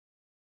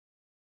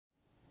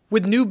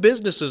With new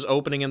businesses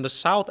opening in the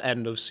south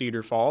end of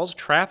Cedar Falls,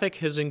 traffic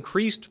has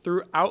increased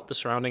throughout the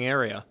surrounding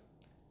area.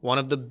 One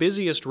of the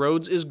busiest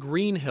roads is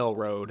Greenhill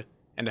Road,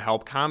 and to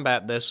help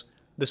combat this,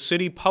 the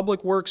City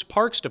Public Works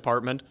Parks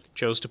Department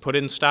chose to put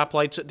in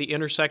stoplights at the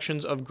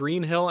intersections of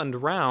Greenhill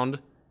and Round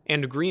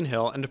and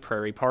Greenhill and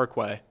Prairie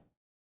Parkway.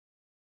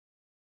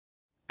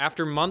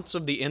 After months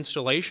of the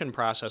installation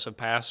process have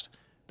passed,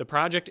 the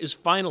project is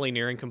finally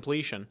nearing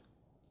completion.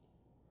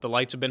 The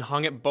lights have been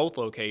hung at both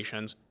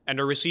locations and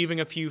are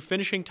receiving a few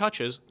finishing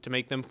touches to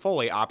make them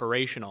fully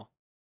operational.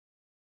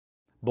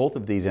 Both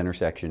of these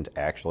intersections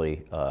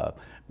actually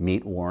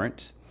meet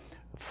warrants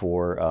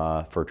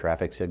for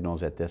traffic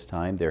signals at this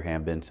time. There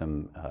have been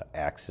some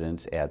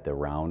accidents at the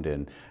Round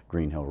and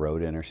Greenhill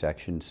Road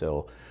intersection,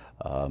 so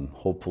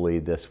hopefully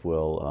this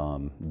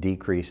will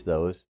decrease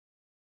those.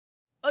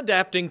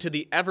 Adapting to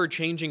the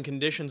ever-changing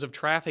conditions of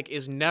traffic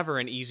is never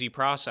an easy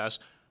process,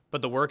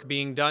 but the work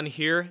being done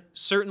here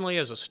certainly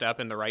is a step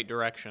in the right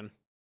direction.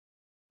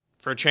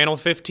 For Channel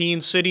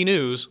 15 City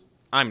News,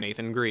 I'm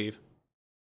Nathan Grieve.